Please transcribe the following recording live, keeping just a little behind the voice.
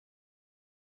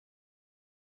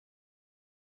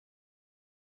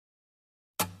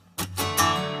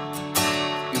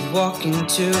walk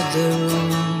into the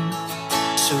room,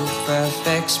 so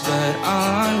perfect but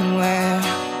unaware,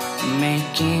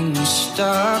 making you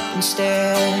stop and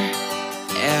stare.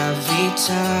 Every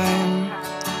time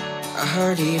I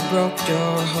heard he broke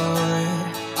your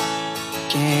heart,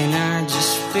 can I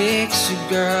just fix it,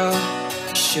 girl?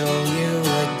 Show you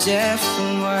a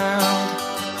different world.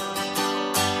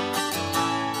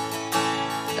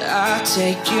 I'll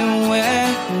take you where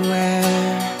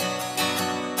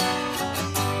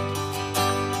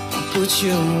put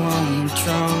you on the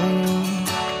throne.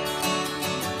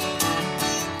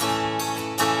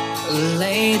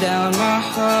 Lay down my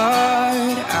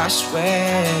heart, I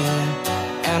swear,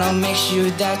 and I'll make sure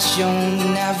that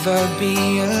you'll never be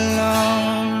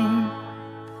alone.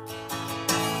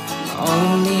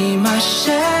 Only my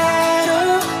shadow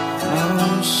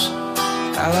knows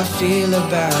how I feel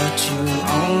about you.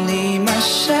 Only my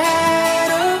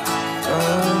shadow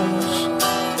knows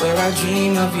where I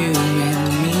dream of you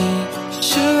and me.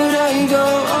 Should I go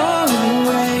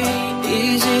away?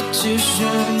 Is it too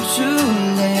soon, too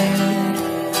late?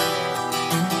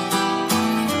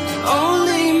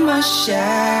 Only my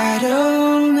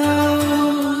shadow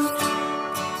knows.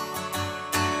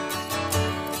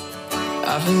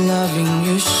 I've been loving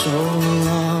you so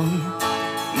long.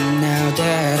 Now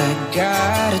that I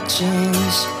got a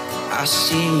chance, I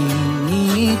see you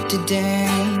need to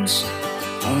dance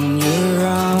on your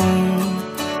own.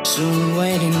 Soon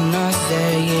wait another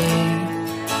year,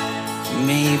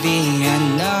 maybe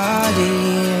another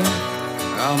year.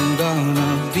 I'm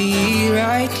gonna be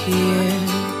right here.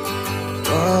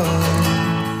 Oh,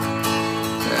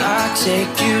 I'll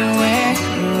take you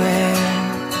anywhere,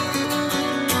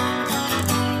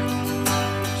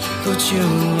 put you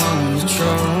on the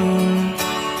throne.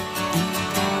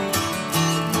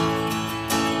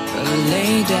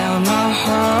 Lay down my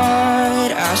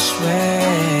heart, I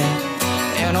swear,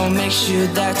 and I'll make sure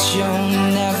that you'll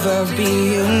never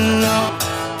be alone.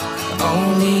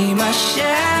 Only my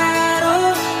shadow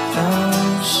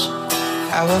knows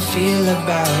how I feel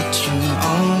about you.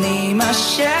 Only my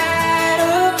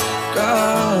shadow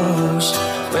goes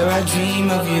where I dream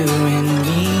of you and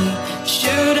me.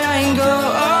 Should I go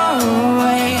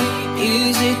away?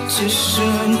 Is it too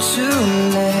soon, too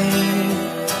late?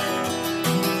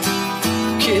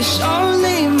 'Cause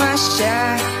only my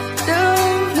shadow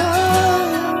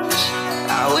knows.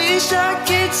 I wish I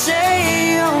could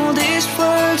say all these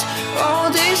words, all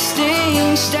these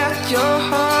things that your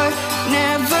heart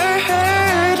never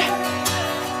heard.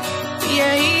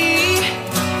 Yeah,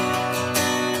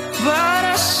 but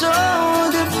I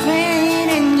saw the pain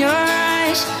in your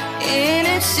eyes, and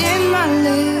it's in my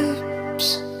lips.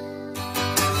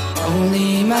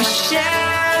 Only my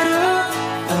shadow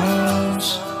knows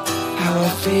how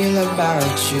I feel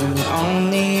about you.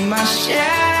 Only my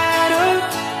shadow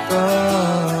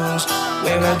goes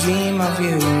where I dream of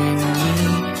you and me.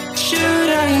 Should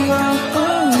I go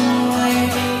away?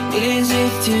 Is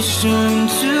it too soon,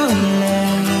 too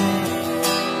late?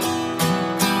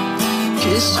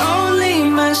 'Cause only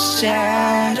my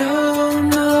shadow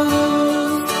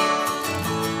knows.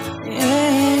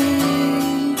 Yeah.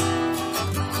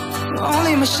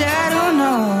 Only my shadow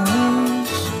knows.